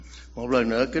Một lần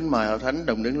nữa kính mời Hội Thánh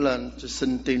đồng đứng lên. Tôi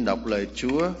xin tuyên đọc lời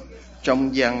Chúa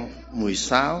trong Giăng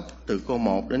 16 từ câu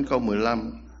 1 đến câu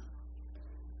 15.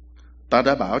 Ta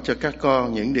đã bảo cho các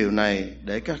con những điều này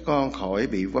để các con khỏi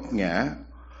bị vấp ngã.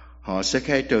 Họ sẽ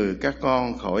khai trừ các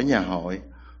con khỏi nhà hội,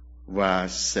 và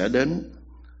sẽ đến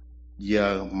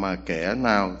giờ mà kẻ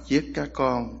nào giết các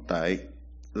con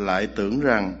lại tưởng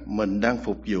rằng mình đang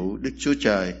phục vụ Đức Chúa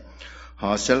Trời.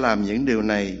 Họ sẽ làm những điều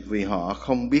này vì họ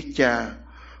không biết Cha,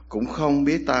 cũng không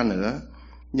biết ta nữa.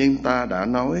 Nhưng ta đã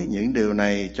nói những điều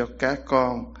này cho các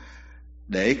con,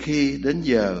 để khi đến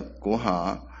giờ của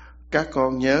họ, các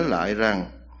con nhớ lại rằng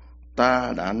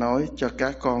ta đã nói cho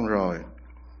các con rồi.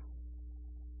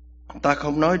 Ta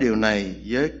không nói điều này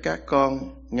với các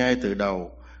con ngay từ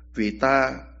đầu, vì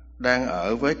ta đang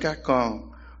ở với các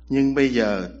con. Nhưng bây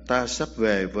giờ ta sắp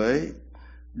về với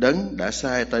Đấng đã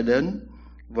sai ta đến,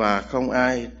 và không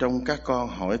ai trong các con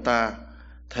hỏi ta,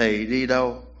 Thầy đi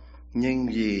đâu? Nhưng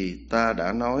vì ta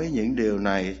đã nói những điều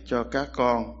này cho các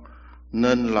con,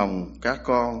 nên lòng các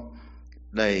con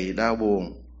đầy đau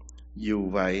buồn. Dù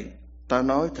vậy, ta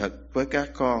nói thật với các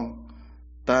con,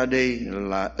 ta đi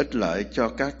là ích lợi cho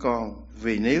các con,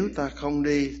 vì nếu ta không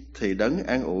đi thì Đấng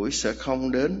an ủi sẽ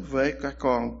không đến với các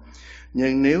con.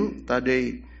 Nhưng nếu ta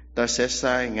đi, ta sẽ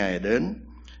sai Ngài đến.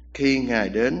 Khi Ngài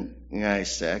đến, Ngài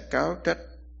sẽ cáo trách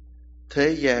thế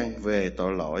gian về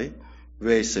tội lỗi,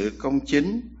 về sự công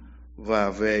chính và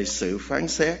về sự phán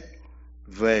xét.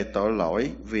 Về tội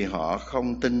lỗi vì họ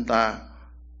không tin ta,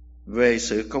 về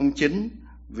sự công chính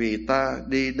vì ta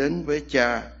đi đến với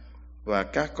Cha và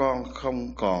các con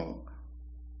không còn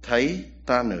thấy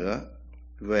ta nữa.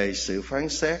 Về sự phán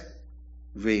xét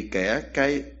vì kẻ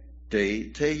cai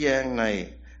trị thế gian này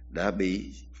đã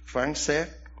bị phán xét.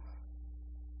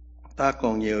 Ta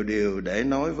còn nhiều điều để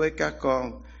nói với các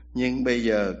con, nhưng bây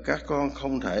giờ các con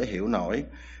không thể hiểu nổi.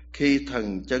 Khi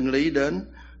Thần chân lý đến,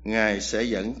 Ngài sẽ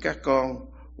dẫn các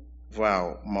con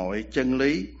vào mọi chân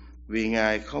lý, vì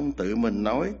Ngài không tự mình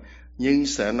nói, nhưng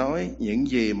sẽ nói những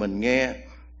gì mình nghe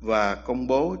và công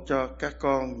bố cho các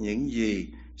con những gì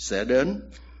sẽ đến.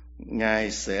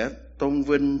 Ngài sẽ tôn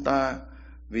vinh ta,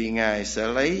 vì Ngài sẽ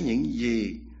lấy những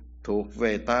gì thuộc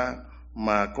về ta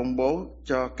mà công bố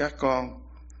cho các con.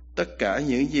 Tất cả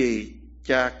những gì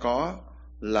Cha có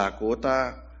là của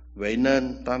ta, vậy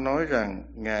nên ta nói rằng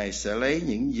Ngài sẽ lấy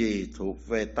những gì thuộc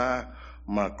về ta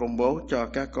mà công bố cho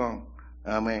các con.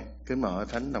 Amen. Kính mời Hội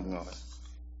Thánh đồng ngồi.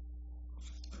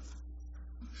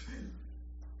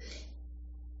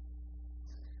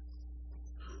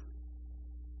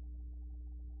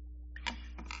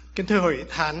 Kính thưa Hội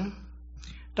Thánh,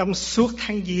 trong suốt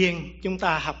tháng Giêng chúng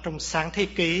ta học trong Sáng Thế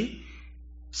Ký.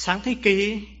 Sáng Thế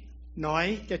Ký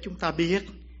nói cho chúng ta biết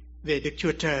về Đức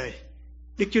Chúa Trời.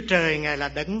 Đức Chúa Trời Ngài là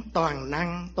Đấng toàn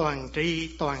năng, toàn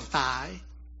tri, toàn tại.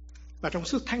 Và trong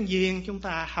suốt tháng Giêng chúng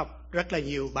ta học rất là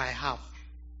nhiều bài học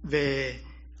về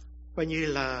coi như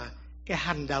là cái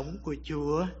hành động của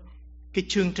Chúa, cái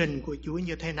chương trình của Chúa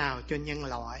như thế nào cho nhân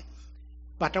loại.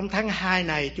 Và trong tháng 2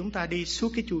 này chúng ta đi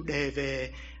suốt cái chủ đề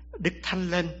về Đức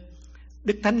Thánh Linh.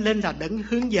 Đức Thánh Linh là Đấng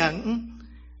hướng dẫn.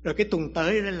 Rồi cái tuần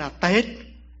tới đây là Tết.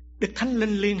 Đức Thánh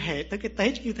Linh liên hệ tới cái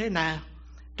Tết như thế nào?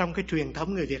 Trong cái truyền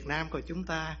thống người Việt Nam của chúng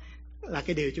ta là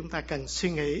cái điều chúng ta cần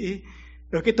suy nghĩ.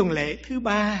 Rồi cái tuần lễ thứ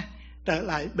 3 trở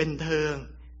lại bình thường,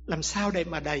 làm sao để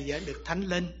mà đầy dẫy được Thánh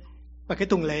Linh. Và cái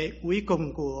tuần lễ cuối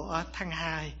cùng của tháng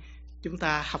 2 chúng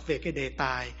ta học về cái đề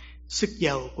tài sức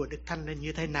giàu của Đức Thánh Linh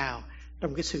như thế nào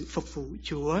trong cái sự phục vụ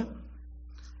Chúa.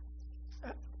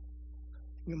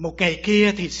 Một ngày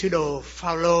kia thì sứ đồ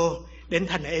Phaolô đến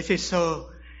thành Ê-phê-sô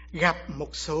gặp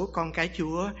một số con cái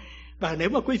Chúa. Và nếu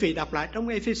mà quý vị đọc lại trong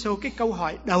Ê-phê-sô, cái câu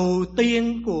hỏi đầu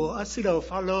tiên của sứ đồ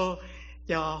Phaolô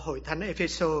cho hội thánh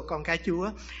Ê-phê-sô, con cái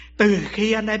Chúa: từ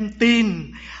khi anh em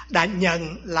tin đã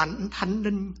nhận lãnh Thánh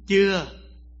Linh chưa?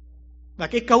 Và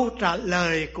cái câu trả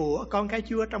lời của con cái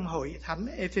Chúa trong hội thánh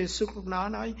Ê-phê-sô lúc đó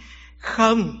nói: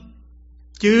 không,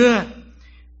 chưa.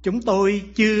 Chúng tôi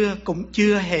cũng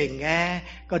chưa hề nghe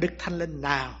có Đức Thánh Linh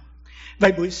nào.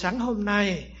 Vậy buổi sáng hôm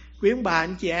nay, quý ông bà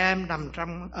anh chị em nằm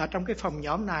trong cái phòng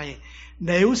nhóm này,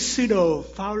 nếu sứ đồ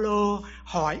Phaolô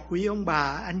hỏi quý ông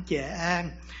bà anh chị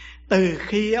em, từ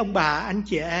khi ông bà anh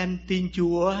chị em tin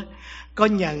Chúa có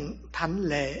nhận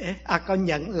có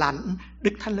nhận lãnh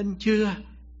Đức Thánh Linh chưa,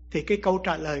 thì cái câu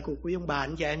trả lời của quý ông bà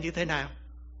anh chị em như thế nào?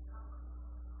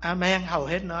 Amen. Hầu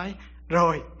hết nói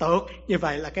rồi, tốt. Như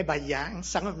vậy là cái bài giảng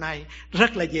sáng hôm nay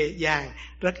rất là dễ dàng,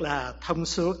 rất là thông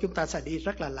suốt, chúng ta sẽ đi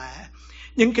rất là lẹ.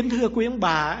 Nhưng kính thưa quý ông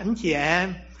bà anh chị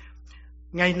em,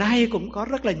 ngày nay cũng có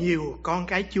rất là nhiều con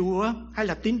cái Chúa hay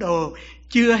là tín đồ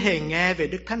chưa hề nghe về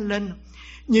Đức Thánh Linh.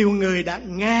 Nhiều người đã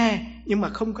nghe nhưng mà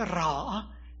không có rõ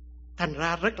thành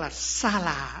ra rất là xa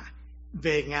lạ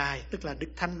về Ngài, tức là Đức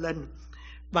Thánh Linh.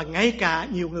 Và ngay cả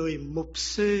nhiều người mục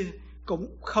sư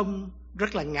cũng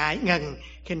rất là ngại ngần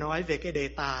khi nói về cái đề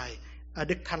tài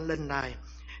Đức Thánh Linh này.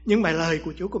 Nhưng mà lời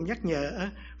của Chúa cũng nhắc nhở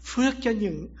phước cho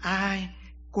những ai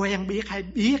quen biết hay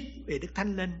biết về Đức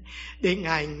Thánh Linh, để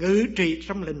Ngài ngự trị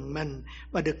trong lòng mình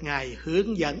và được Ngài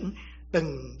hướng dẫn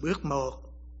từng bước một.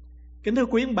 Kính thưa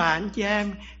quý ông bà anh chị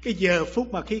em, cái giờ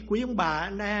phút mà khi quý ông bà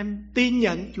anh em tin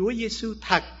nhận Chúa Giêsu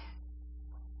thật,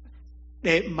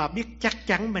 để mà biết chắc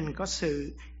chắn mình có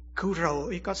sự cứu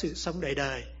rỗi, có sự sống đời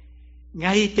đời,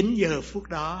 ngay chính giờ phút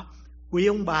đó, quý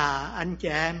ông bà anh chị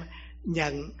em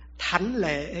nhận thánh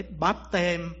lễ báp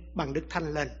têm bằng Đức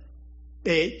Thánh Linh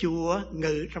để Chúa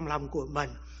ngự trong lòng của mình.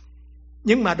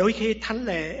 Nhưng mà đôi khi thánh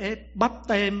lễ báp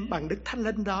têm bằng Đức Thánh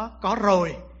Linh đó có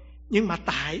rồi, nhưng mà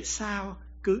tại sao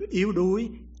cứ yếu đuối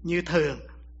như thường?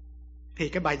 Thì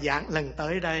cái bài giảng lần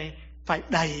tới đây phải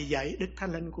đầy dẫy Đức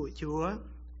Thánh Linh của Chúa.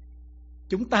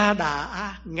 Chúng ta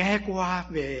đã nghe qua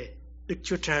về Đức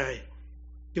Chúa Trời.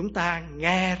 Chúng ta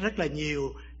nghe rất là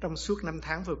nhiều trong suốt 5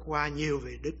 tháng vừa qua, nhiều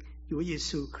về Đức Chúa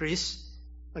Giêsu Christ.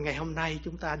 Và ngày hôm nay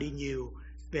chúng ta đi nhiều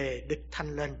về Đức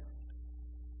Thánh Linh.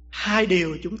 Hai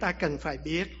điều chúng ta cần phải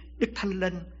biết: Đức Thánh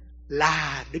Linh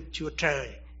là Đức Chúa Trời.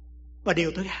 Và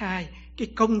điều thứ hai,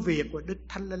 cái công việc của Đức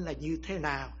Thánh Linh là như thế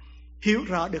nào. Hiểu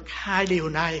rõ được hai điều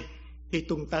này thì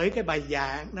tuần tới cái bài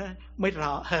giảng nó mới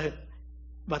rõ hơn.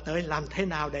 Và tới làm thế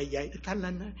nào để dạy Đức Thánh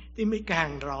Linh thì mới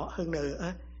càng rõ hơn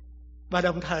nữa. Và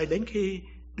đồng thời đến khi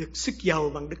được sức dầu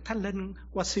bằng Đức Thánh Linh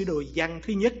qua sứ đồ Giăng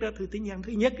thứ nhất đó, thư tín Giăng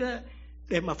thứ nhất đó,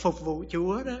 để mà phục vụ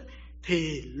Chúa đó,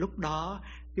 thì lúc đó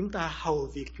chúng ta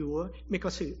hầu việc Chúa mới có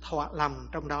sự thỏa lòng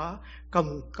trong đó.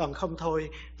 Còn không thôi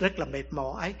rất là mệt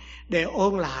mỏi. Để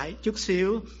ôn lại chút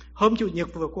xíu, hôm Chủ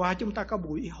nhật vừa qua chúng ta có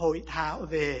buổi hội thảo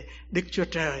về Đức Chúa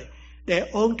Trời. Để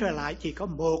ôn trở lại, chỉ có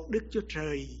một Đức Chúa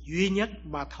Trời duy nhất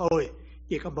mà thôi.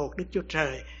 Chỉ có một Đức Chúa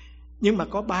Trời. Nhưng mà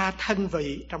có 3 thân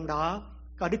vị trong đó.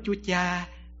 Có Đức Chúa Cha,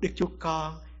 Đức Chúa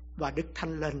Con và Đức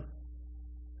Thánh Linh.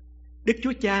 Đức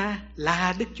Chúa Cha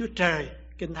là Đức Chúa Trời.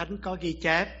 Kinh Thánh có ghi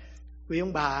chép. Quý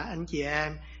ông bà, anh chị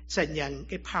em sẽ nhận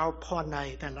cái PowerPoint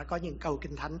này, thì nó có những câu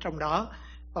Kinh Thánh trong đó.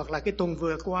 Hoặc là cái tuần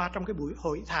vừa qua trong cái buổi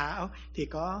hội thảo thì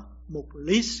có một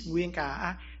list nguyên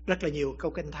cả rất là nhiều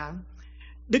câu Kinh Thánh.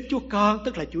 Đức Chúa Con,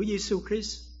 tức là Chúa Giêsu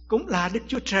Christ, cũng là Đức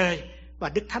Chúa Trời, và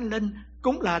Đức Thánh Linh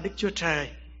cũng là Đức Chúa Trời.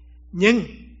 Nhưng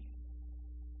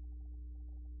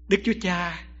Đức Chúa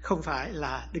Cha không phải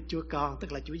là Đức Chúa Con,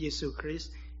 tức là Chúa Giêsu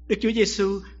Christ. Đức Chúa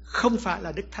Giêsu không phải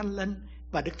là Đức Thánh Linh,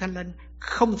 và Đức Thánh Linh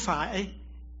không phải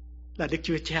là Đức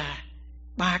Chúa Cha.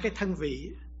 3 cái thân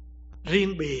vị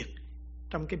riêng biệt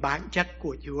trong cái bản chất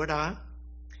của Chúa đó.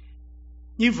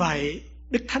 Như vậy,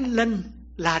 Đức Thánh Linh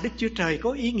là Đức Chúa Trời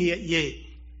có ý nghĩa gì?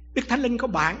 Đức Thánh Linh có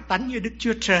bản tánh như Đức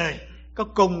Chúa Trời, có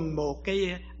cùng một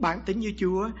cái bản tính như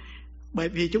Chúa. Bởi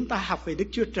vì chúng ta học về Đức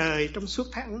Chúa Trời trong suốt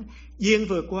tháng Giêng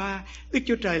vừa qua, Đức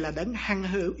Chúa Trời là đấng hằng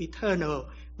hữu eternal,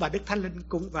 và Đức Thánh Linh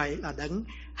cũng vậy, là đấng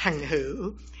hằng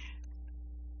hữu.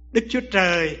 Đức Chúa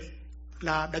Trời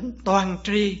là đấng toàn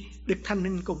tri, Đức Thánh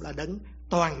Linh cũng là đấng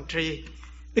toàn tri.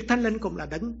 Đức Thánh Linh cũng là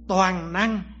đấng toàn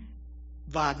năng,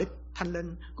 và Đức Thánh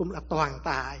Linh cũng là toàn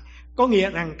tại. Có nghĩa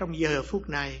rằng trong giờ phút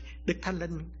này Đức Thánh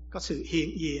Linh có sự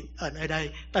hiện diện ở nơi đây,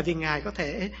 tại vì Ngài có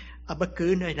thể ở bất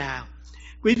cứ nơi nào.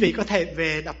 Quý vị có thể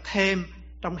về đọc thêm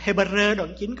trong Hebrew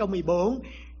đoạn 9 câu 14,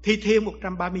 Thi Thiên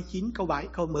 139 câu 7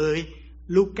 câu 10,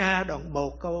 Luca đoạn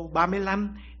 1 câu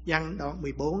 35, Giăng đoạn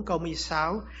 14 câu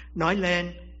 16, nói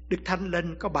lên Đức Thánh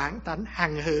Linh có bản tánh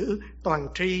hằng hữu, toàn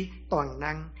tri, toàn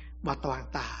năng và toàn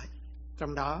tại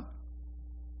trong đó.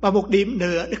 Và một điểm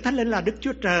nữa, Đức Thánh Linh là Đức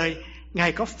Chúa Trời,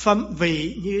 Ngài có phẩm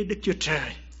vị như Đức Chúa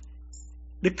Trời.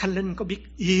 Đức Thánh Linh có biết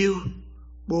yêu,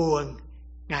 buồn,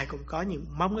 Ngài cũng có những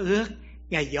mong ước,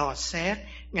 Ngài dò xét,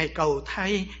 Ngài cầu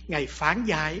thay, Ngài phán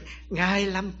dạy, Ngài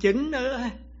làm chứng nữa,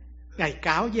 Ngài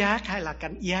cáo giác hay là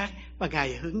cảnh giác, và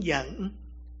Ngài hướng dẫn.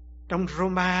 Trong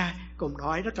Roma cũng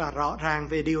nói rất là rõ ràng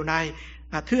về điều này.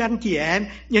 Thưa anh chị em,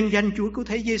 nhân danh Chúa Cứu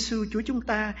Thế Giêsu Chúa chúng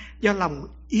ta, do lòng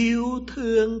yêu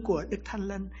thương của Đức Thánh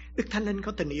Linh, Đức Thánh Linh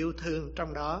có tình yêu thương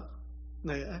trong đó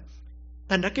nữa.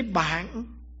 Thành ra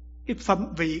cái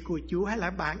phẩm vị của Chúa hay là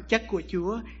bản chất của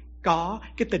Chúa có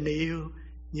cái tình yêu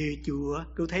như Chúa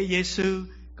Cứu Thế Giêsu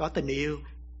có tình yêu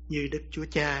như Đức Chúa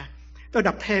Cha. Tôi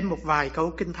đọc thêm một vài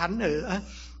câu Kinh Thánh nữa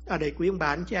để quý ông bà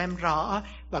anh chị em rõ.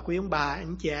 Và quý ông bà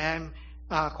anh chị em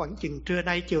khoảng chừng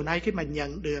chiều nay khi mà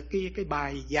nhận được cái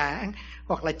bài giảng,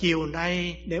 hoặc là chiều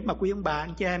nay nếu mà quý ông bà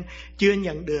anh chị em chưa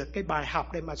nhận được cái bài học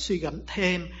để mà suy gẫm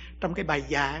thêm trong cái bài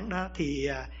giảng đó, thì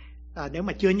nếu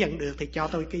mà chưa nhận được thì cho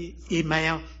tôi cái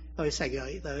email, tôi sẽ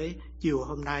gửi tới chiều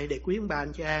hôm nay để quý ông bà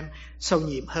anh chị em sâu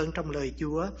nhiệm hơn trong lời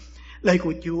Chúa. Lời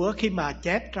của Chúa khi mà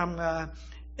chép trong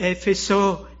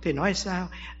Epheso thì nói sao?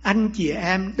 Anh chị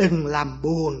em đừng làm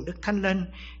buồn Đức Thánh Linh,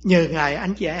 nhờ Ngài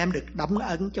anh chị em được đóng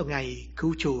ấn cho Ngày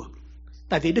cứu chuộc.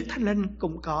 Tại vì Đức Thánh Linh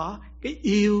cũng có cái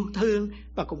yêu thương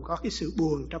và cũng có cái sự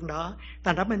buồn trong đó.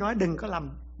 Thành ra mới nói đừng có làm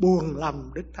buồn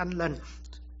lòng Đức Thánh Linh.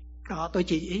 Đó, tôi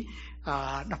chỉ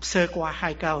đọc sơ qua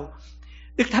 2 câu.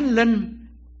 Đức Thánh Linh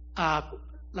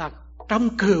là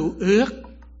trong cựu ước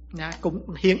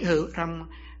cũng hiện hữu trong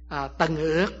tân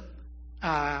ước.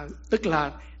 Tức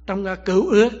là trong cựu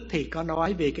ước thì có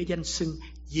nói về cái danh xưng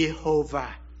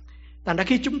Giê-hô-va. Thành ra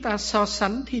khi chúng ta so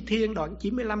sánh Thi Thiên đoạn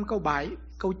 95 câu 7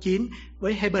 câu 9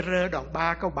 với Hê-bơ-rơ đoạn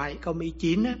 3 câu 7 câu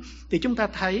 19 thì chúng ta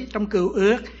thấy trong cựu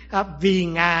ước vì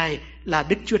Ngài là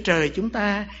Đức Chúa Trời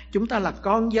chúng ta là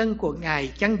con dân của Ngài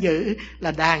chăn giữ,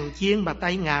 là đàn chiên mà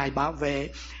tay Ngài bảo vệ.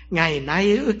 Ngày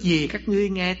nay ước gì các ngươi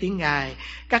nghe tiếng Ngài,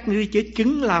 các ngươi chớ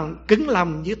cứng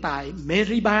lòng như tại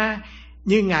Mê-ri-ba,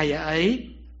 như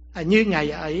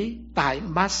ngày ấy tại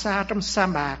Ma-sa trong sa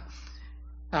mạc.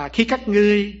 Khi các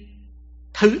ngươi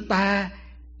thử ta,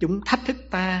 chúng thách thức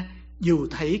ta, dù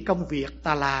thấy công việc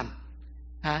ta làm.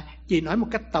 Chỉ nói một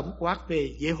cách tổng quát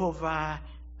về Giê-hô-va,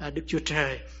 Đức Chúa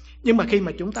Trời. Nhưng mà khi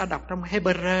mà chúng ta đọc trong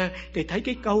Hê-bơ-rơ thì thấy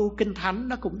cái câu Kinh Thánh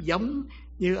nó cũng giống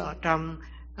như ở trong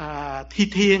Thi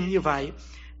Thiên như vậy.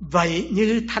 Vậy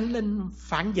như Thánh Linh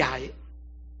phán dạy,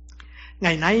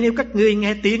 ngày nay nếu các ngươi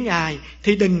nghe tiếng Ngài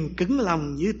thì đừng cứng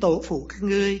lòng như tổ phụ các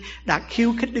ngươi đã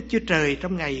khiêu khích Đức Chúa Trời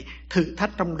trong ngày thử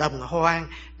thách trong đồng hoang,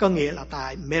 có nghĩa là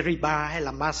tại Mê-ri-ba hay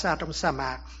là Ma-sa trong sa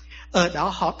mạc. Ở đó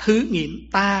họ thử nghiệm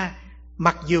ta,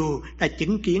 mặc dù đã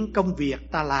chứng kiến công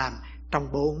việc ta làm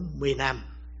trong 40 năm.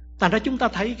 Thành ra chúng ta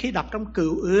thấy khi đọc trong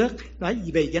cựu ước nói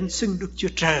về danh xưng Đức Chúa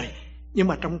Trời, nhưng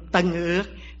mà trong tân ước,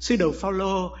 sứ đồ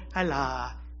Phao-lô hay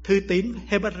là thư tín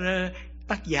Hê-bơ-rơ,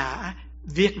 tác giả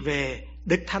viết về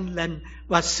Đức Thánh Linh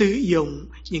và sử dụng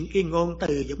những cái ngôn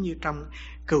từ giống như trong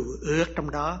cựu ước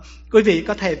trong đó. Quý vị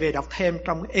có thể về đọc thêm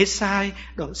trong Ê-sai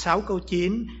đoạn 6 câu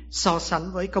 9 so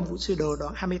sánh với Công vụ Sứ Đồ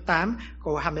đoạn 28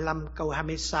 câu 25 câu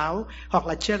 26, hoặc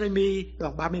là Jeremy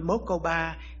đoạn 31 câu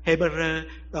 3, Hê-bơ-rơ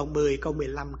đoạn 10 câu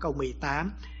 15 câu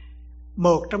 18.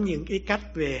 Một trong những cái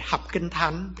cách về học Kinh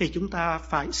Thánh thì chúng ta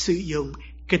phải sử dụng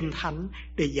Kinh Thánh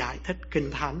để giải thích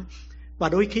Kinh Thánh. Và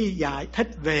đôi khi giải thích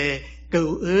về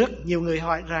cựu ước, nhiều người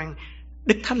hỏi rằng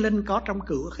Đức Thánh Linh có trong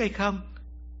cựu ước hay không?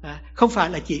 Không phải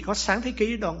là chỉ có Sáng Thế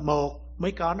Ký đoạn 1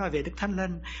 mới có nói về Đức Thánh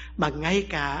Linh, mà ngay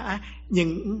cả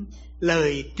những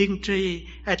lời tiên tri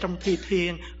hay trong Thi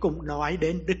Thiên cũng nói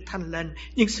đến Đức Thánh Linh,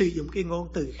 nhưng sử dụng cái ngôn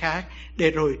từ khác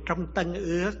để rồi trong Tân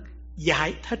Ước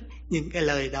giải thích những cái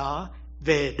lời đó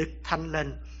về Đức Thánh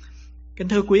Linh. Kính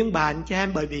thưa quý ông bà anh chị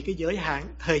em, bởi vì cái giới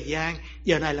hạn thời gian,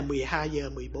 giờ này là 12 giờ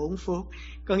 14 phút,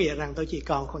 có nghĩa rằng tôi chỉ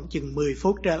còn khoảng chừng 10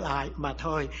 phút trở lại mà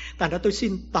thôi. Thành ra tôi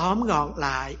xin tóm gọn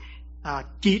lại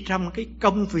chỉ trong cái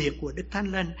công việc của Đức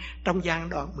Thánh Linh trong giai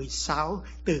đoạn 16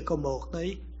 từ câu 1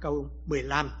 tới câu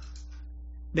 15.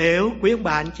 Nếu quý ông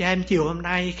bà anh chị em chiều hôm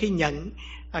nay khi nhận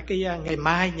ngày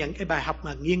mai nhận cái bài học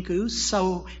mà nghiên cứu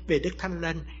sâu về Đức Thánh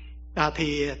Linh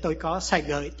thì tôi có sẽ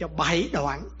gửi cho 7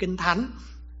 đoạn Kinh Thánh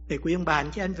để quý ông bà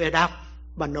anh chị em về đọc,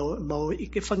 và mỗi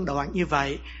cái phân đoạn như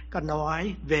vậy có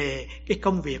nói về cái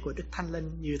công việc của Đức Thánh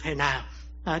Linh như thế nào,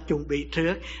 chuẩn bị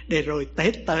trước để rồi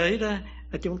Tết tới đó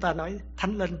là chúng ta nói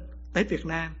Thánh Linh, Tết Việt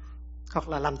Nam, hoặc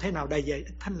là làm thế nào đầy dạy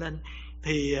Đức Thánh Linh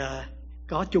thì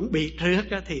có chuẩn bị trước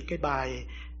thì cái bài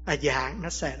giảng nó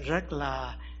sẽ rất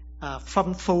là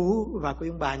phong phú và quý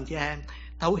ông bà anh chị em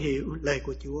thấu hiểu lời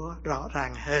của Chúa rõ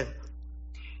ràng hơn.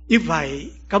 Như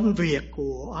vậy công việc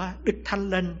của Đức Thánh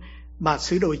Linh mà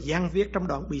sứ đồ Giăng viết trong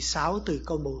đoạn 16 từ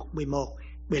câu 1, 11,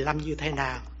 15 như thế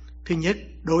nào? Thứ nhất,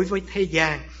 đối với thế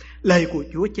gian, lời của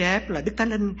Chúa chép là Đức Thánh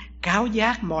Linh cáo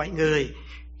giác mọi người.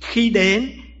 Khi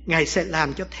đến, Ngài sẽ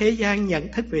làm cho thế gian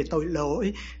nhận thức về tội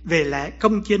lỗi, về lẽ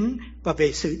công chính và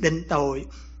về sự định tội.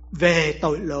 Về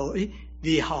tội lỗi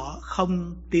vì họ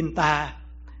không tin ta.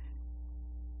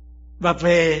 Và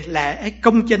về lẽ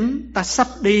công chính, ta sắp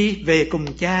đi về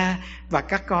cùng Cha và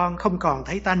các con không còn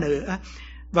thấy ta nữa.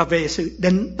 Và về sự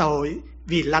định tội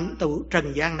vì lãnh tụ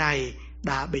trần gian này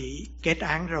đã bị kết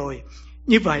án rồi.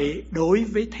 Như vậy đối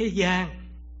với thế gian,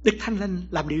 Đức Thánh Linh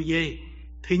làm điều gì?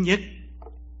 Thứ nhất,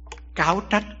 cáo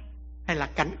trách hay là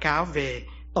cảnh cáo về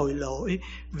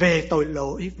tội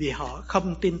lỗi vì họ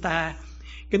không tin ta.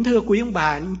 Kính thưa quý ông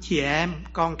bà anh chị em,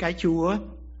 con cái Chúa,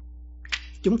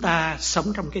 chúng ta sống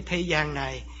trong cái thế gian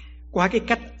này qua cái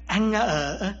cách ăn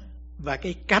ở và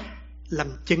cái cách làm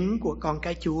chứng của con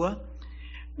cái Chúa.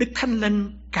 Đức Thánh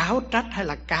Linh cáo trách hay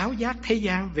là cáo giác thế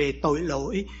gian về tội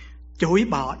lỗi chối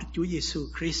bỏ Đức Chúa Giêsu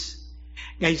Christ.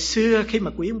 Ngày xưa khi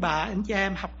mà quý ông bà anh chị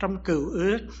em học trong Cựu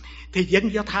Ước thì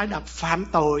dân Do Thái đã phạm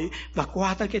tội, và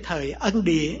qua tới cái thời ân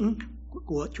điển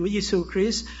của Chúa Giêsu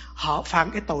Christ, họ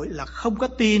phạm cái tội là không có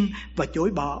tin và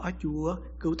chối bỏ Chúa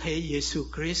cứu thế Giêsu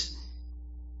Christ.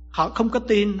 Họ không có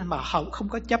tin mà họ không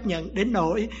có chấp nhận đến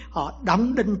nỗi họ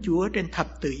đóng đinh Chúa trên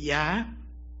thập tự giá.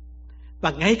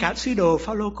 Và ngay cả sứ đồ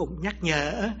Phao-lô cũng nhắc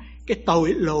nhở cái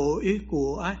tội lỗi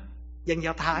của dân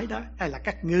Do Thái đó, hay là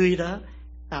các ngươi đó,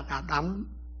 đã đóng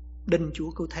đinh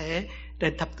Chúa cứu thế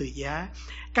trên thập tự giá.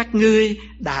 Các ngươi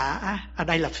đã, ở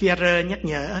đây là Phi-e-rơ nhắc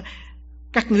nhở,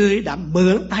 các ngươi đã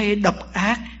mượn tay độc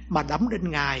ác mà đóng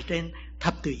đinh Ngài trên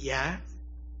thập tự giá.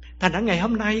 Thành ra ngày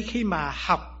hôm nay khi mà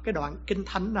học cái đoạn Kinh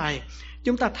Thánh này,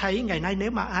 chúng ta thấy ngày nay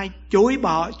nếu mà ai chối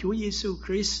bỏ Chúa Giêsu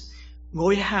Christ,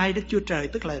 ngôi hai Đức Chúa Trời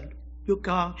tức là Chúa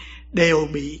Con, đều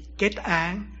bị kết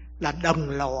án là đồng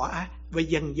lõa với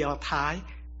dân Do Thái.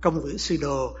 Công vụ Sứ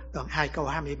Đồ đoạn 2 câu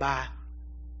 23.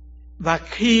 Và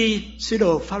khi sứ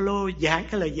đồ Phao-lô giảng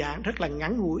cái lời giảng rất là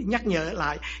ngắn ngủi, nhắc nhở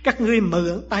lại các ngươi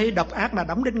mượn tay độc ác mà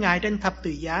đóng đinh Ngài trên thập tự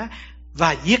giá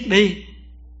và giết đi.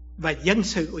 Và dân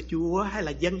sự của Chúa hay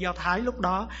là dân Do Thái lúc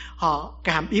đó, họ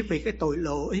cảm biết về cái tội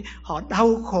lỗi, họ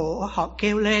đau khổ, họ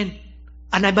kêu lên: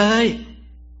 anh em ơi,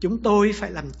 chúng tôi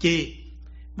phải làm chi?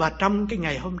 Và trong cái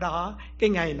ngày hôm đó, cái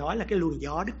ngày nói là cái luồng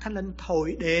gió Đức Thánh Linh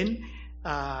thổi đến,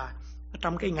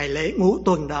 trong cái ngày lễ ngũ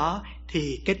tuần đó,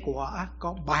 thì kết quả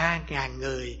có 3.000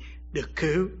 người được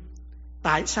cứu.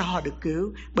 Tại sao họ được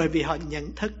cứu? Bởi vì họ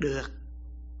nhận thức được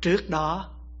trước đó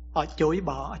họ chối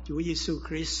bỏ Chúa Giêsu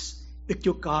Christ, Đức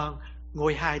Chúa Con,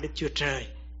 ngôi hai Đức Chúa Trời,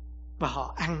 và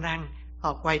họ ăn năn,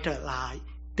 họ quay trở lại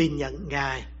tin nhận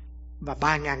Ngài, và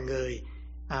 3.000 người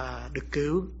được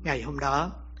cứu ngày hôm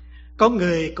đó. Có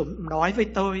người cũng nói với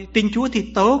tôi: tin Chúa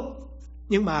thì tốt,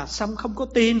 nhưng mà xong không có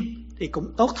tin thì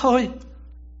cũng tốt thôi.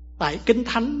 Tại Kinh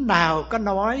Thánh nào có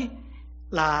nói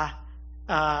là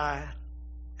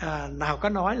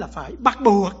phải bắt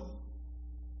buộc.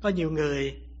 Có nhiều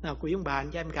người nào quý ông bà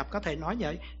anh em gặp có thể nói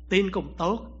vậy: tin cũng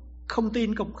tốt, không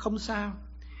tin cũng không sao.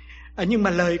 Nhưng mà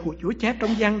lời của Chúa chép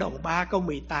trong Giăng đoạn 3 câu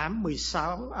 18,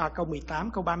 câu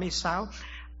 18, câu 36: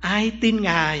 ai tin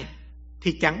Ngài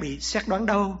thì chẳng bị xét đoán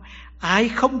đâu, ai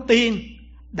không tin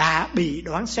đã bị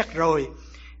đoán xét rồi,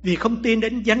 vì không tin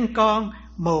đến danh con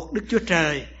một Đức Chúa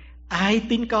Trời. Ai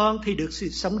tin con thì được sự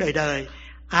sống đời đời,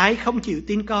 ai không chịu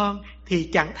tin con thì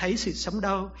chẳng thấy sự sống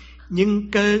đâu,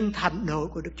 nhưng cơn thạnh nộ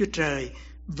của Đức Chúa Trời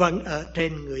vẫn ở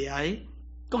trên người ấy.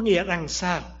 Có nghĩa rằng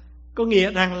sao? Có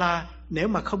nghĩa rằng là nếu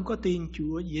mà không có tin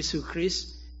Chúa Giêsu Christ,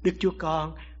 Đức Chúa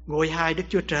Con, ngôi hai Đức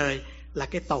Chúa Trời, là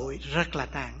cái tội rất là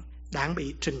nặng, đáng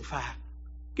bị trừng phạt.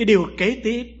 Cái điều kế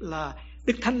tiếp là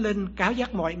Đức Thánh Linh cáo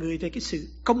dắt mọi người về cái sự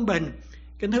công bình.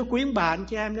 Kính thưa quý bà anh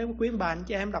chị em, nếu quý bà anh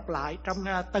chị em đọc lại trong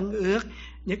Tân Ước,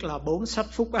 nhất là 4 sách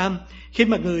Phúc Âm, khi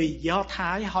mà người Do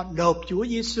Thái họ nộp Chúa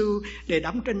Giêsu để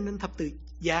đóng trên thập tự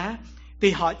giá,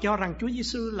 thì họ cho rằng Chúa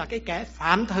Giêsu là cái kẻ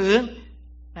phạm thượng,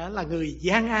 là người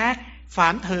gian ác,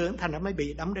 phạm thượng, thành ra mới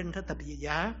bị đóng đinh thập tự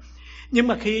giá. Nhưng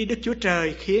mà khi Đức Chúa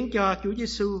Trời khiến cho Chúa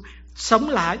Giêsu sống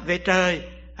lại về trời,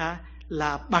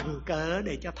 là bằng cớ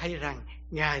để cho thấy rằng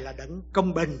Ngài là đấng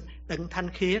công bình, đấng thanh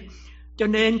khiết. Cho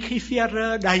nên khi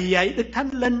Phi-e-rơ đầy dẫy Đức Thánh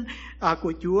Linh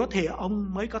của Chúa, thì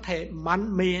ông mới có thể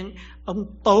mạnh miệng, ông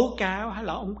tố cáo hay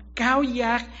là ông cáo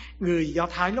giác người Do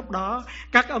Thái lúc đó.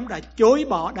 Các ông đã chối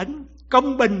bỏ đấng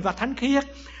công bình và thánh khiết.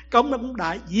 Các ông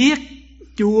đã giết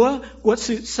Chúa của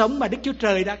sự sống mà Đức Chúa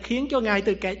Trời đã khiến cho Ngài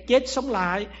từ kẻ chết sống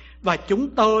lại. Và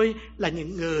chúng tôi là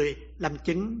những người làm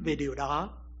chứng về điều đó.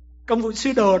 Công vụ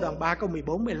Sứ Đồ đoạn 3 câu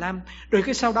 14-15. Rồi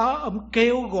cái sau đó ông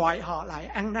kêu gọi họ lại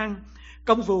ăn năn.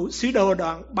 Công vụ Sứ Đồ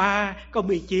đoạn 3 câu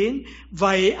 19.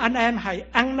 Vậy anh em hãy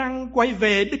ăn năn quay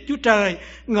về Đức Chúa Trời,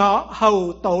 ngõ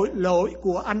hầu tội lỗi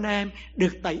của anh em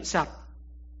được tẩy sạch.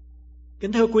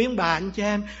 Kính thưa quý ông bà anh chị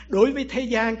em, đối với thế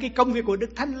gian, cái công việc của Đức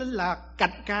Thánh Linh là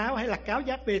cảnh cáo hay là cáo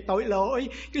giác về tội lỗi.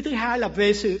 Cái thứ hai là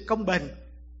về sự công bình.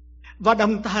 Và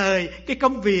đồng thời cái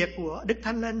công việc của Đức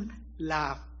Thánh Linh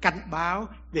là cảnh báo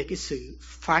về cái sự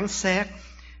phán xét.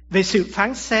 Về sự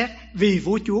phán xét vì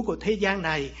vua chúa của thế gian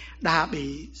này đã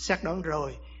bị xét đoán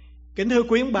rồi. Kính thưa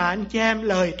quý ông bà anh chị em,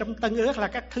 lời trong Tân Ước là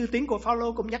các thư tín của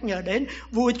Phao-lô cũng nhắc nhở đến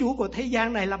vua chúa của thế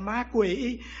gian này là ma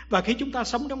quỷ. Và khi chúng ta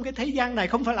sống trong cái thế gian này,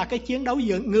 không phải là cái chiến đấu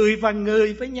giữa người và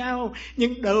người với nhau,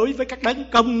 nhưng đối với các đấng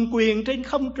cầm quyền trên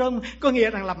không trung, có nghĩa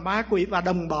rằng là ma quỷ và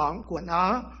đồng bọn của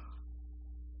nó.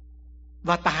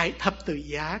 Và tại thập tự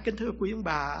giá, kính thưa quý ông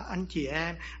bà, anh chị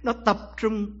em, nó tập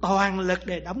trung toàn lực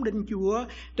để đóng đinh Chúa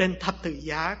trên thập tự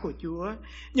giá của Chúa.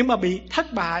 Nhưng mà bị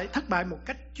thất bại một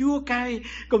cách chua cay,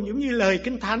 cũng giống như lời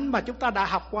Kinh Thánh mà chúng ta đã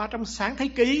học qua trong Sáng Thế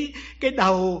Ký. Cái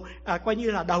đầu, coi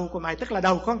như là đầu của mày, tức là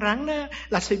đầu con rắn đó,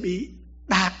 là sẽ bị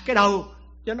đạp cái đầu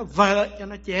cho nó vỡ, cho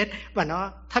nó chết, và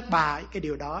nó thất bại cái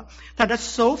điều đó. Thành ra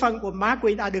số phận của ma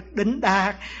quỷ đã được đính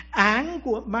đạt, án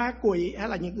của ma quỷ hay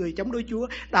là những người chống đối Chúa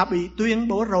đã bị tuyên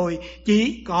bố rồi,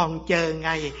 chỉ còn chờ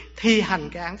ngày thi hành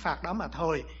cái án phạt đó mà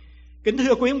thôi. Kính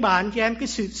thưa quý ông bà anh chị em, cái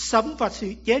sự sống và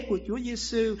sự chết của Chúa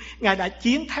Giêsu, Ngài đã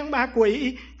chiến thắng ma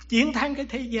quỷ, chiến thắng cái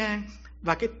thế gian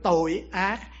và cái tội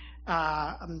ác.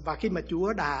 Và khi mà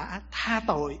Chúa đã tha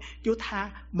tội, Chúa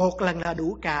tha một lần là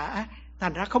đủ cả.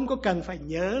 Thành ra không có cần phải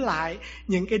nhớ lại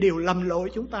những cái điều lầm lỗi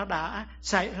chúng ta đã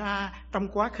xảy ra trong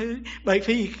quá khứ. Bởi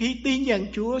vì khi tin nhận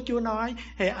Chúa, Chúa nói,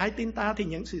 hễ ai tin ta thì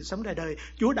nhận sự sống đời đời.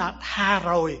 Chúa đã tha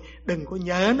rồi, đừng có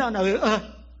nhớ nó nữa.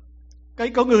 Cái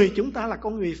con người chúng ta là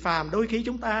con người phàm, đôi khi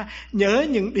chúng ta nhớ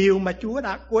những điều mà Chúa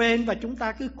đã quên, và chúng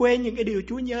ta cứ quên những cái điều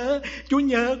Chúa nhớ. Chúa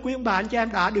nhớ quý ông bà anh chị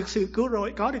em đã được sự cứu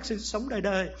rỗi, có được sự sống đời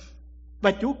đời.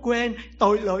 Và Chúa quên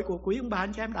tội lỗi của quý ông bà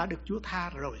anh chị em đã được Chúa tha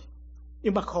rồi.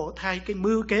 Nhưng mà khổ thay, cái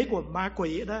mưu kế của ma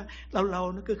quỷ đó lâu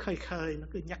lâu nó cứ khơi, nó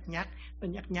cứ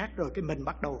nhắc rồi cái mình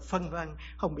bắt đầu phân vân,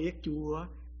 không biết Chúa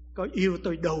có yêu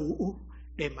tôi đủ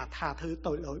để mà tha thứ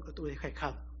tội lỗi của tôi hay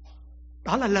không.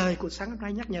 Đó là lời của sáng hôm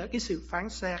nay nhắc nhở cái sự phán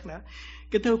xét nữa.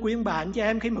 Kính thưa quý ông bà anh chị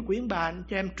em, khi mà quý ông bà anh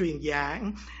chị em truyền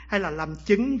giảng hay là làm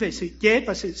chứng về sự chết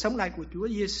và sự sống lại của Chúa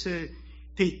Giêsu,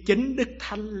 thì chính Đức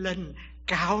Thánh Linh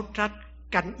cáo trách,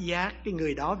 cảnh giác cái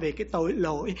người đó về cái tội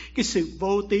lỗi, cái sự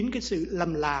vô tín, cái sự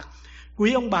lầm lạc.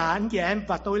 Quý ông bà anh chị em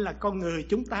và tôi là con người,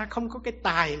 chúng ta không có cái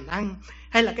tài năng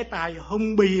hay là cái tài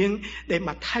hùng biện để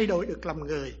mà thay đổi được lòng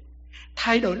người.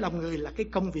 Thay đổi lòng người là cái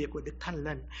công việc của Đức Thánh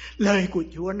Linh. Lời của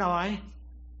Chúa nói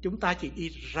chúng ta chỉ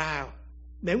đi rao.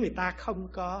 Nếu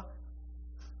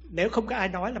không có ai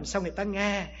nói, làm sao người ta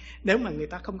nghe? Nếu mà người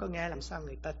ta không có nghe, làm sao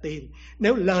người ta tin?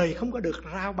 Nếu lời không có được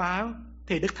rao báo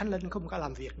thì Đức Thánh Linh không có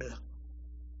làm việc được.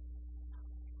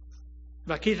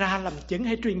 Và khi ra làm chứng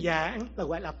hay truyền giảng là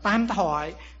gọi là tam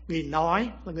thoại, người nói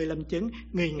và người làm chứng,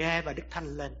 người nghe và Đức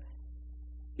Thánh Linh.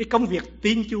 Cái công việc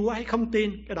tin Chúa hay không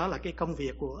tin, cái đó là cái công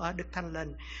việc của Đức Thánh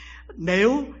Linh.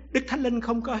 Nếu Đức Thánh Linh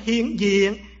không có hiện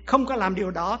diện, không có làm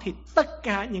điều đó, thì tất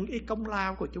cả những cái công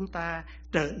lao của chúng ta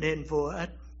trở nên vô ích.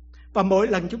 Và mỗi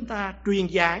lần chúng ta truyền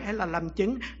giảng hay là làm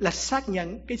chứng là xác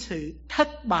nhận cái sự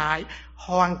thất bại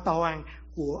hoàn toàn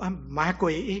của ma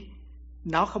quỷ.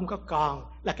 Nó không có còn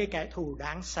là cái kẻ thù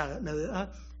đáng sợ nữa.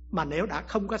 Mà nếu đã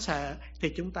không có sợ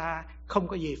thì chúng ta không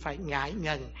có gì phải ngại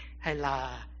ngần hay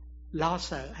là lo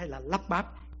sợ hay là lắp bắp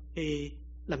khi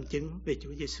làm chứng về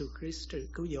Chúa Giêsu Christ, sự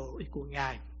cứu rỗi của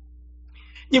Ngài.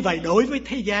 Như vậy đối với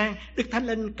thế gian, Đức Thánh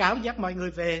Linh cáo giác mọi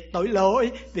người về tội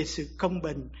lỗi, về sự công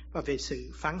bình và về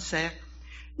sự phán xét.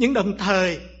 Nhưng đồng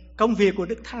thời công việc của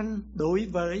Đức Thánh đối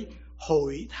với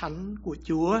hội thánh của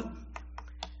Chúa,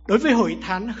 đối với hội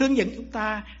thánh hướng dẫn chúng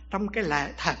ta trong cái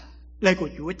lẽ thật. Lời của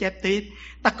Chúa chép tiếp: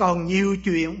 ta còn nhiều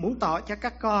chuyện muốn tỏ cho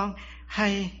các con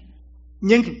hay,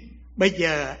 nhưng bây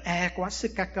giờ quá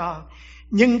sức các con.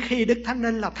 Nhưng khi Đức Thánh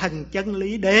Linh là thần chân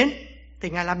lý đến thì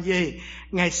Ngài làm gì?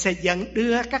 Ngài sẽ dẫn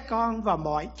đưa các con vào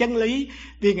mọi chân lý,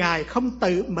 vì Ngài không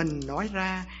tự mình nói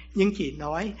ra, nhưng chỉ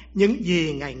nói những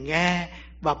gì Ngài nghe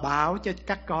và báo cho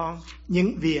các con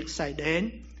những việc xảy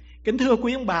đến. Kính thưa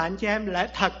quý ông bà anh chị em, lẽ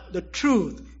thật, the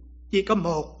truth, chỉ có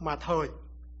một mà thôi.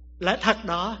 Lẽ thật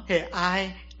đó, hễ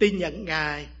ai tin nhận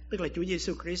Ngài, tức là Chúa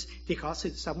Giêsu Christ, thì có sự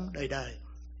sống đời đời.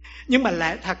 Nhưng mà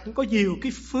lẽ thật có nhiều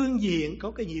cái phương diện,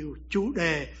 có cái nhiều chủ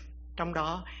đề trong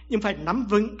đó. Nhưng phải nắm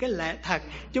vững cái lẽ thật.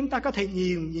 Chúng ta có thể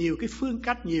nhiều cái phương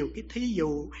cách, nhiều cái thí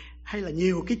dụ hay là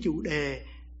nhiều cái chủ đề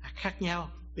khác nhau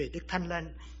về Đức Thánh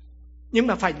Linh. Nhưng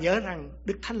mà phải nhớ rằng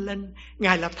Đức Thánh Linh,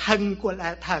 Ngài là thần của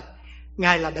lẽ thật.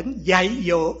 Ngài là đấng dạy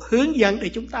dỗ, hướng dẫn để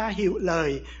chúng ta hiểu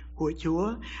lời của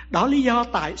Chúa. Đó lý do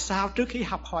tại sao trước khi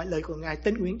học hỏi lời của Ngài,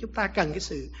 tín nguyện chúng ta cần cái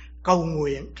sự cầu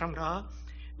nguyện trong đó,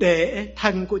 để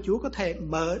thần của Chúa có thể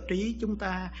mở trí chúng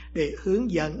ta để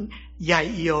hướng dẫn,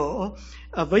 dạy dỗ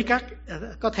với các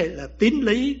có thể là tín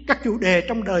lý, các chủ đề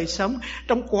trong đời sống,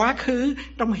 trong quá khứ,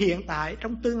 trong hiện tại,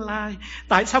 trong tương lai.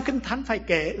 Tại sao Kinh Thánh phải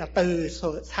kể là từ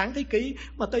Sáng Thế Ký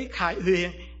mà tới Khải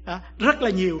Huyền, rất là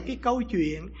nhiều cái câu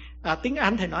chuyện. Tiếng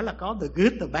Anh thì nói là có the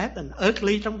good, the bad and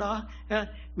ugly trong đó,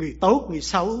 người tốt, người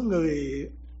xấu, người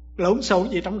lộn xộn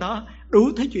gì trong đó,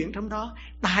 đủ thứ chuyện trong đó.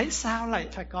 Tại sao lại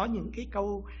phải có những cái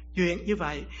câu chuyện như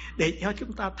vậy? Để cho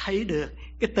chúng ta thấy được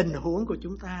cái tình huống của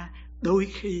chúng ta đôi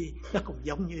khi nó cũng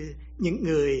giống như những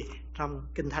người trong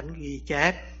Kinh Thánh ghi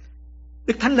chép.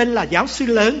 Đức Thánh Linh là giáo sư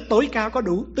lớn tối cao, có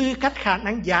đủ tư cách khả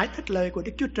năng giải thích lời của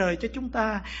Đức Chúa Trời cho chúng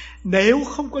ta. Nếu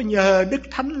không có nhờ Đức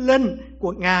Thánh Linh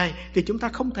của Ngài thì chúng ta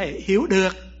không thể hiểu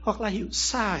được hoặc là hiểu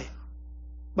sai.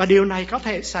 Và điều này có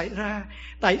thể xảy ra.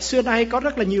 Tại xưa nay có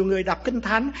rất là nhiều người đọc Kinh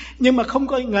Thánh, nhưng mà không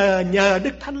có nhờ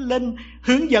Đức Thánh Linh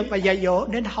hướng dẫn và dạy dỗ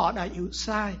nên họ đã hiểu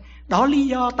sai. Đó lý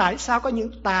do tại sao có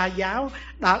những tà giáo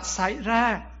đã xảy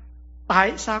ra.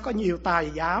 Tại sao có nhiều tà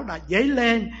giáo đã dấy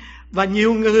lên. Và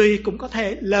nhiều người cũng có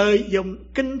thể lợi dụng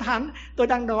Kinh Thánh. Tôi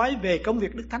đang nói về công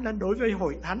việc Đức Thánh Linh đối với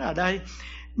hội thánh ở đây.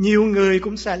 Nhiều người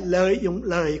cũng sẽ lợi dụng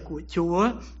lời của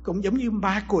Chúa, cũng giống như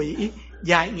ma quỷ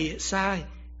giải nghĩa sai.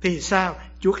 Thì sao?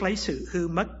 Chuốc lấy sự hư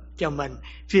mất cho mình.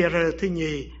 Phi-e-rơ thứ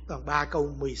nhì đoạn 3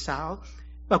 câu 16.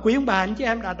 Và quý ông bà anh chị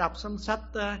em đã đọc xong sách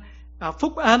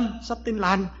Phúc Âm, sách Tin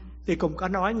Lành, thì cũng có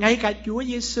nói ngay cả Chúa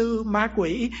Giêsu, ma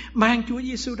quỷ mang Chúa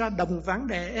Giêsu ra đồng vắng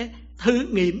để thử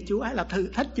nghiệm Chúa hay là thử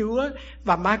thách Chúa.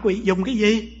 Và ma quỷ dùng cái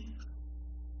gì?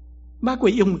 Ma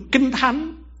quỷ dùng Kinh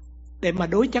Thánh để mà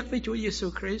đối chất với Chúa Giêsu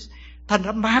Christ. Thành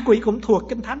ra ma quỷ cũng thuộc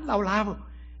Kinh Thánh lâu lâu.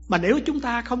 Mà nếu chúng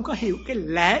ta không có hiểu cái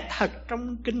lẽ thật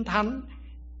trong Kinh Thánh,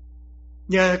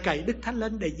 nhờ cậy Đức Thánh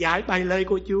Linh để giải bày lời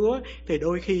của Chúa, thì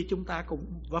đôi khi chúng ta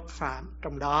cũng vấp phạm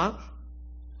trong đó.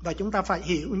 Và chúng ta phải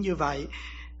hiểu như vậy.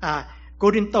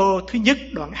 Cô-rinh-tô thứ nhất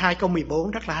đoạn 2 câu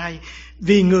 14 rất là hay.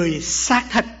 Vì người xác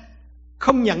thịt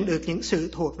không nhận được những sự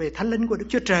thuộc về Thánh Linh của Đức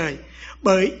Chúa Trời,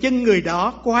 bởi chân người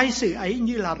đó coi sự ấy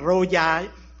như là rồ dại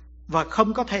và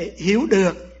không có thể hiểu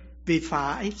được, vì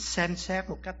phải xem xét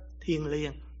một cách thiêng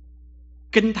liêng.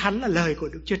 Kinh Thánh là lời của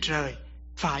Đức Chúa Trời,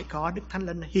 phải có Đức Thánh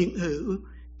Linh hiện hữu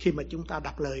khi mà chúng ta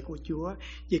đọc lời của Chúa.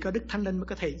 Chỉ có Đức Thánh Linh mới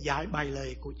có thể giải bày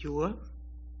lời của Chúa.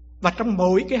 Và trong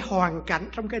mỗi cái hoàn cảnh,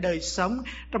 trong cái đời sống,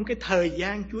 trong cái thời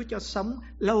gian Chúa cho sống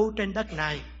lâu trên đất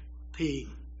này, thì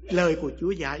lời của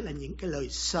Chúa dạy là những cái lời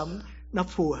sống nó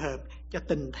phù hợp cho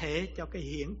tình thế, cho cái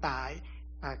hiện tại,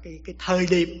 cái thời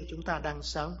điểm của chúng ta đang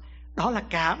sống. Đó là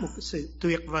cả một cái sự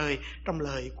tuyệt vời trong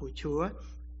lời của Chúa.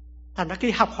 Thành ra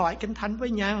khi học hỏi Kinh Thánh với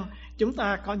nhau, chúng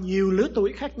ta có nhiều lứa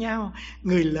tuổi khác nhau.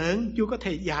 Người lớn Chúa có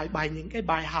thể dạy bài những cái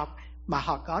bài học mà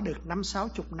họ có được 50-60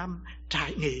 năm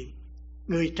trải nghiệm.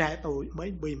 Người trẻ tuổi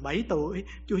mới 10 mấy tuổi,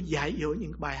 Chúa dạy dỗ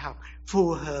những bài học phù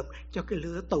hợp cho cái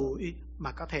lứa tuổi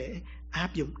mà có thể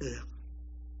áp dụng được.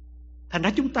 Thành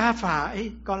ra chúng ta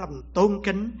phải có lòng tôn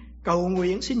kính, cầu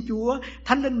nguyện xin Chúa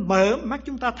Thánh Linh mở mắt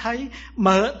chúng ta thấy,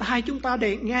 mở tai chúng ta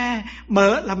để nghe,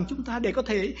 mở lòng chúng ta để có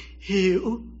thể hiểu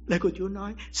lời của Chúa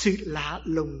nói, sự lạ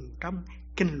lùng trong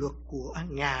kinh luật của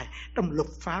Ngài, trong luật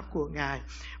pháp của Ngài.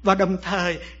 Và đồng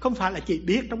thời không phải là chỉ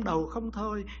biết trong đầu không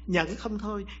thôi, nhận không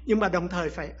thôi, nhưng mà đồng thời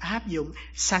phải áp dụng,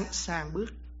 sẵn sàng bước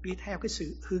đi theo cái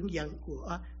sự hướng dẫn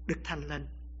của Đức Thánh Linh.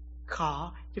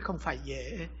 Khó chứ không phải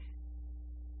dễ.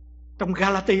 Trong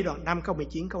Ga-la-ti đoạn 5 câu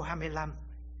 19 câu 25.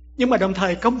 Nhưng mà đồng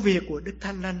thời công việc của Đức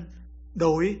Thánh Linh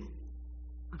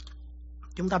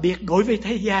chúng ta biết đối với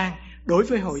thế gian, đối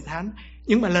với hội thánh,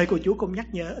 nhưng mà lời của Chúa cũng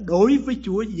nhắc nhở đối với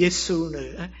Chúa Giêsu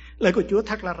nữa. Lời của Chúa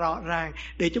thật là rõ ràng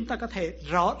để chúng ta có thể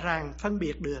rõ ràng phân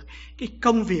biệt được cái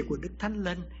công việc của Đức Thánh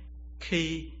Linh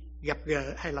khi gặp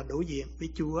gỡ hay là đối diện với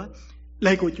Chúa.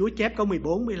 Lời của Chúa chép câu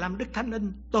 14-15, Đức Thánh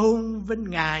Linh tôn vinh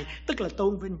Ngài, tức là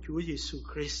tôn vinh Chúa Giêsu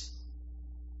Christ.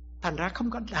 Thành ra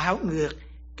không có đảo ngược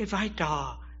cái vai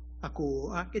trò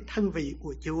của cái thân vị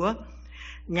của Chúa.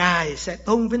 Ngài sẽ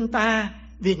tôn vinh ta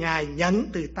vì Ngài nhận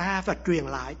từ ta và truyền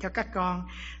lại cho các con.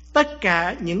 Tất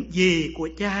cả những gì của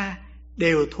Cha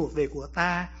đều thuộc về của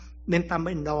ta, nên ta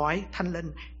mới nói Thánh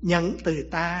Linh nhận từ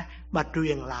ta và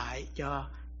truyền lại cho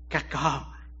các con.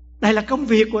 Đây là công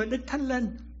việc của Đức Thánh Linh.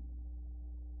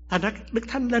 Thành ra Đức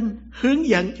Thánh Linh hướng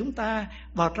dẫn chúng ta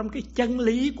vào trong cái chân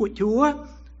lý của Chúa,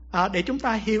 để chúng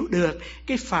ta hiểu được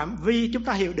cái phạm vi, chúng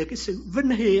ta hiểu được cái sự vinh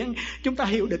hiển, chúng ta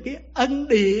hiểu được cái ân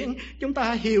điển, chúng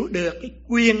ta hiểu được cái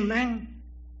quyền năng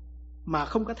mà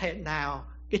không có thể nào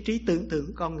cái trí tưởng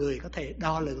tượng con người có thể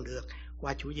đo lường được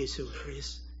qua Chúa Giêsu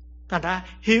Christ. Thành ra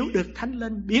hiểu được Thánh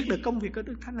Linh, biết được công việc của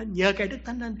Đức Thánh Linh, nhờ cái Đức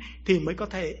Thánh Linh thì mới có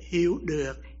thể hiểu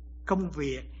được công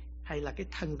việc hay là cái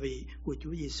thân vị của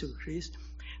Chúa Giêsu Christ.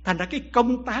 Thành ra cái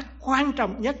công tác quan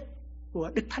trọng nhất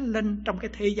của Đức Thánh Linh trong cái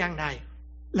thế gian này,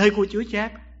 lời của Chúa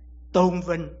chép tôn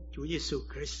vinh Chúa Giêsu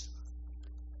Christ.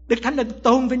 Đức Thánh Linh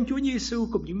tôn vinh Chúa Giêsu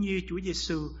cũng giống như Chúa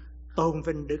Giêsu tôn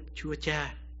vinh Đức Chúa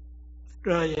Cha.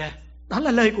 Rồi đó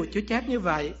là lời của Chúa chép như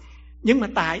vậy. Nhưng mà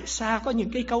tại sao có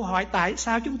những cái câu hỏi, tại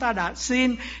sao chúng ta đã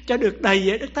xin cho được đầy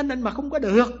dẫy Đức Thánh Linh mà không có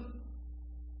được?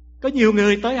 Có nhiều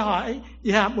người tới hỏi,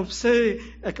 dạ mục sư,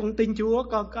 con tin Chúa,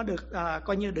 con có được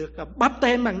coi như được báp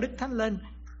tên bằng Đức Thánh Linh.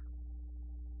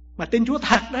 Mà tin Chúa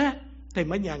thật đó, thì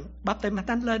mới nhận báp têm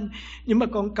Thánh Linh. Nhưng mà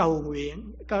con cầu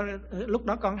nguyện, lúc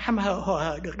đó con hăm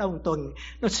hở được đâu một tuần,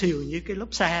 nó xìu như cái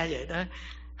lốp xe vậy đó,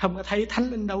 không có thấy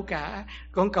Thánh Linh đâu cả.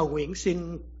 Con cầu nguyện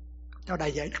xin cho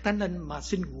đầy dạy Đức Thánh Linh mà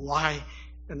xin hoài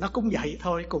nó cũng vậy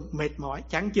thôi, cũng mệt mỏi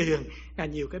chán chường.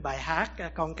 Nhiều cái bài hát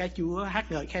con cái Chúa,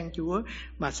 hát ngợi khen Chúa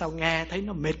mà sau nghe thấy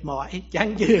nó mệt mỏi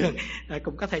chán chường,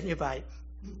 cũng có thể như vậy.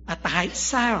 Tại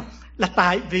sao? Là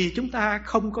tại vì chúng ta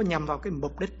không có nhằm vào cái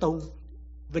mục đích tôn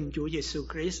vinh Chúa Giêsu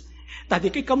Christ. Tại vì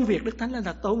cái công việc Đức Thánh Linh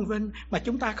là tôn vinh, mà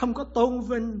chúng ta không có tôn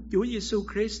vinh Chúa Giêsu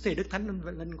Christ thì Đức Thánh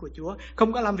Linh của Chúa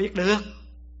không có làm việc được.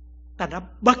 Thành ra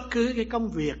bất cứ cái công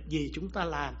việc gì chúng ta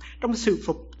làm trong sự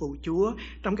phục vụ Chúa,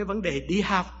 trong cái vấn đề đi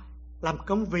học, làm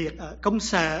công việc ở công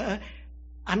sở,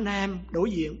 anh em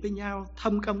đối diện với nhau,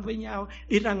 thông công với nhau,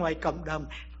 đi ra ngoài cộng đồng,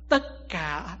 tất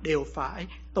cả đều phải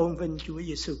tôn vinh Chúa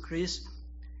Giêsu Christ.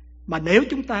 Mà nếu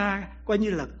chúng ta coi như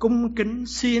là cung kính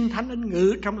xin Thánh Linh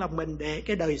ngự trong lòng mình, để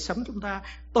cái đời sống chúng ta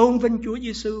tôn vinh Chúa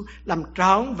Giêsu, làm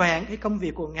trọn vẹn cái công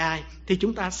việc của Ngài, thì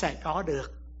chúng ta sẽ có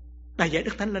được đầy dạy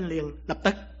Đức Thánh Linh liền lập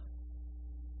tức.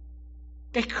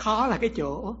 Cái khó là cái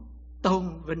chỗ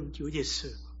tôn vinh Chúa Giêsu.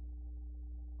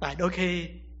 Tại đôi khi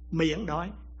miệng nói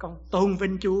con tôn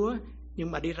vinh Chúa,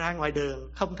 nhưng mà đi ra ngoài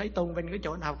đường không thấy tôn vinh cái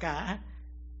chỗ nào cả.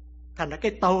 Thành ra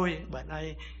cái tôi bữa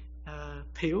nay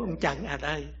thiếu ông Trần ở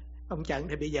đây. Ông Trần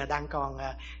thì bây giờ đang còn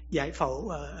giải phẫu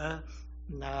ở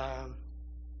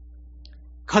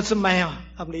Cozumel.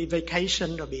 Ông đi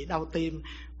vacation rồi bị đau tim,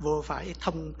 vô phải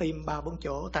thông tim 3-4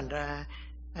 chỗ. Thành ra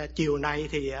chiều nay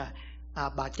thì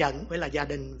bà Trần với là gia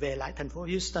đình về lại thành phố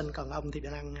Houston, còn ông thì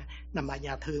đang nằm ở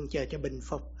nhà thương chờ cho bình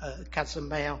phục ở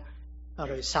Cozumel,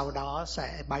 rồi sau đó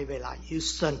sẽ bay về lại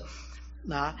Houston.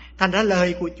 Đó. Thành ra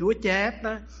lời của Chúa chép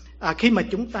đó, khi mà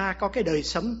chúng ta có cái đời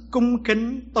sống cung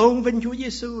kính tôn vinh Chúa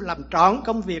Giêsu, làm trọn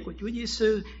công việc của Chúa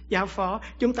Giêsu giao phó,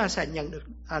 chúng ta sẽ nhận được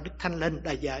Đức Thánh Linh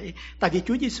đầy dạy. Tại vì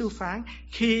Chúa Giêsu phán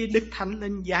khi Đức Thánh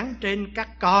Linh giáng trên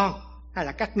các con hay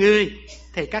là các ngươi,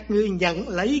 thì các ngươi nhận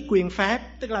lấy quyền phép,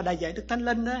 tức là đầy dạy Đức Thánh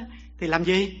Linh đó, thì làm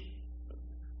gì?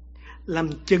 Làm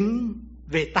chứng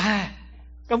về ta.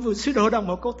 Công vụ sứ đồ đoạn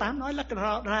 1 câu 8 nói rất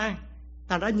rõ ràng.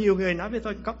 Thành ra nhiều người nói với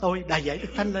tôi, có tôi đầy dạy Đức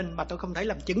Thánh Linh mà tôi không thấy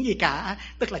làm chứng gì cả,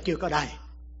 tức là chưa có đầy.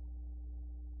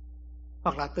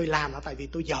 Hoặc là tôi làm là tại vì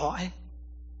tôi giỏi,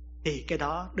 thì cái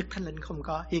đó Đức Thánh Linh không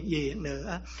có hiện diện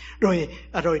nữa.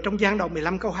 Rồi trong Giăng đoạn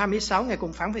 15 câu 26 Ngài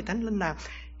cũng phán về Thánh Linh là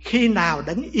khi nào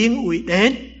Đấng yên ủi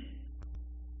đến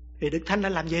thì Đức Thánh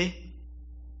Linh làm gì?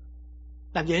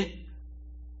 Làm gì?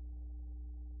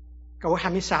 Câu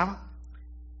 26,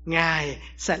 Ngài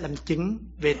sẽ làm chứng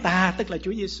về ta, tức là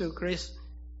Chúa Giêsu Christ.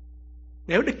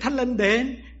 Nếu Đức Thánh Linh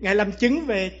đến, Ngài làm chứng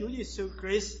về Chúa Giêsu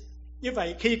Christ. Như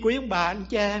vậy khi quý ông bà anh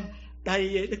chị em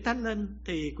đầy Đức Thánh Linh,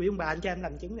 thì quý ông bà anh chị em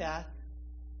làm chứng về ai?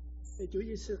 Về Chúa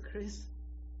Giêsu Christ.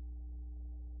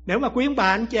 Nếu mà quý ông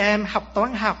bà anh chị em học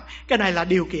toán học, cái này là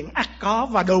điều kiện ắt có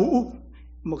và đủ.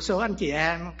 Một số anh chị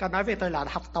em có nói với tôi là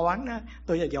học toán đó,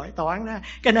 tôi là giỏi toán đó,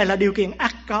 cái này là điều kiện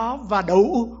ắt có và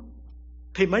đủ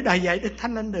thì mới đầy dạy Đức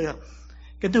Thánh Linh được.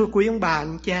 Kính thưa quý ông bà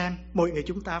anh chị em, mỗi người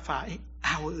chúng ta phải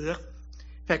ao ước,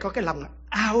 phải có cái lòng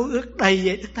ao ước đầy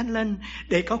dạy Đức Thánh Linh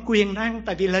để có quyền năng.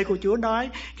 Tại vì lời của Chúa nói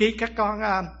khi các con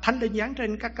Thánh Linh giáng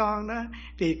trên các con đó,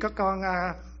 thì các con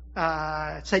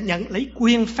sẽ nhận lấy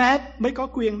quyền phép, mới có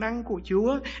quyền năng của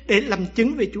Chúa để làm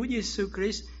chứng về Chúa Giêsu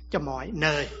Christ cho mọi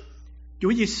nơi.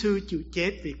 Chúa Giêsu chịu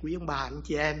chết vì quý ông bà anh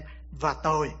chị em và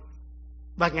tôi,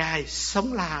 và Ngài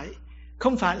sống lại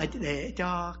không phải là để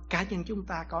cho cá nhân chúng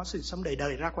ta có sự sống đời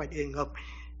đời ra khỏi địa ngục,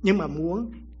 nhưng mà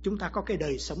muốn chúng ta có cái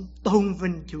đời sống tôn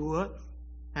vinh Chúa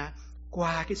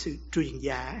qua cái sự truyền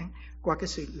giảng, qua cái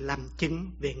sự làm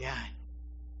chứng về Ngài.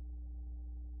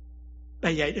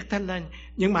 Đầy dạy Đức Thánh Linh.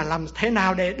 Nhưng mà làm thế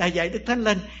nào để đầy dạy Đức Thánh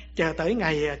Linh? Chờ tới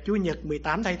ngày Chủ nhật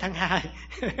 18 tháng 2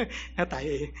 tại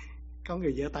vì có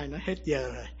người giơ tay nói hết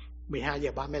giờ rồi, 12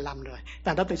 giờ 35 rồi.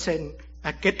 Tại đó tôi xin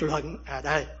kết luận ở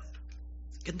đây.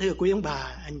 Kính thưa quý ông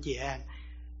bà, anh chị em,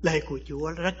 lời của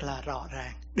Chúa rất là rõ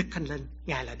ràng. Đức Thánh Linh,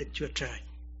 Ngài là Đức Chúa Trời.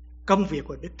 Công việc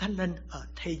của Đức Thánh Linh ở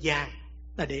thế gian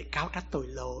là để cáo trách tội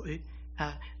lỗi,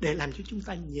 để làm cho chúng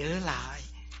ta nhớ lại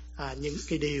những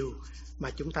cái điều mà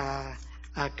chúng ta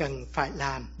cần phải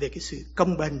làm về cái sự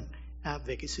công bình,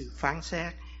 về cái sự phán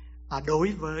xét.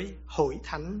 Đối với hội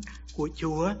thánh của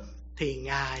Chúa thì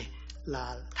Ngài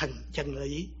là thần chân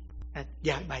lý,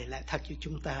 giảng bày lại thật cho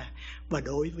chúng ta. Và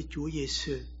đối với Chúa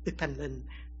Giêsu, Đức Thánh Linh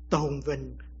tôn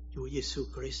vinh Chúa Giêsu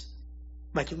Christ.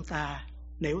 Và chúng ta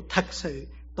nếu thật sự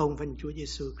tôn vinh Chúa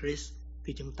Giêsu Christ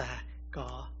thì chúng ta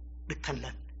có Đức Thánh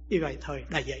Linh. Như vậy thôi,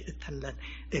 đã dạy Đức Thánh Linh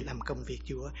để làm công việc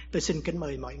Chúa. Tôi xin kính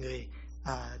mời mọi người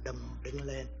đồng đứng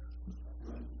lên.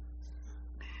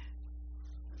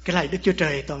 Cái lạy Đức Chúa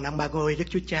Trời toàn năng ba ngôi, Đức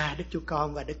Chúa Cha, Đức Chúa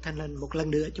Con và Đức Thánh Linh, một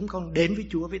lần nữa chúng con đến với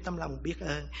Chúa với tấm lòng biết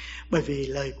ơn, bởi vì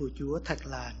lời của Chúa thật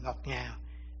là ngọt ngào.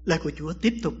 Lời của Chúa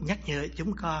tiếp tục nhắc nhở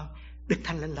chúng con Đức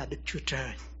Thánh Linh là Đức Chúa Trời.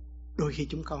 Đôi khi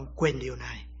chúng con quên điều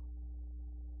này.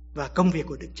 Và công việc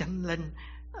của Đức Thánh Linh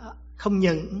không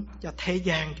những cho thế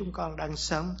gian chúng con đang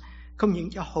sống, không những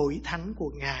cho hội thánh của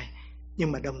Ngài,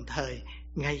 nhưng mà đồng thời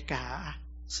ngay cả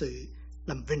sự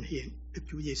làm vinh hiển Đức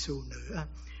Chúa Giêsu nữa.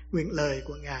 Nguyện lời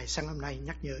của Ngài sáng hôm nay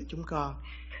nhắc nhở chúng con.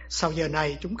 Sau giờ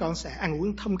này chúng con sẽ ăn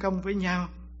uống thông công với nhau.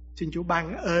 Xin Chúa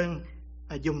ban ơn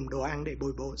dùng đồ ăn để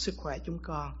bồi bổ sức khỏe chúng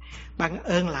con. Ban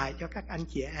ơn lại cho các anh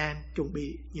chị em chuẩn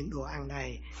bị những đồ ăn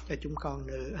này cho chúng con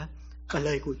nữa. Và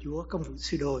lời của Chúa công vụ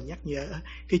sư đồ nhắc nhở,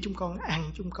 khi chúng con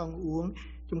ăn, chúng con uống,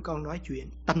 chúng con nói chuyện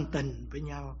tâm tình với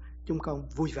nhau, chúng con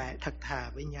vui vẻ thật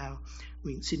thà với nhau.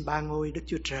 Nguyện xin ba ngôi Đức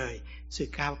Chúa Trời, sự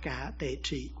cao cả tể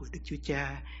trị của Đức Chúa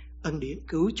Cha, ân điển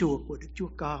cứu chuộc của Đức Chúa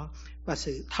Con và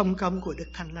sự thông công của Đức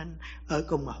Thánh Linh ở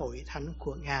cùng hội thánh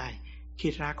của Ngài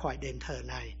khi ra khỏi đền thờ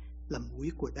này là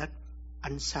muối của đất,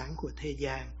 ánh sáng của thế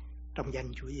gian, trong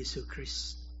danh Chúa Giêsu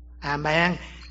Christ. Amen.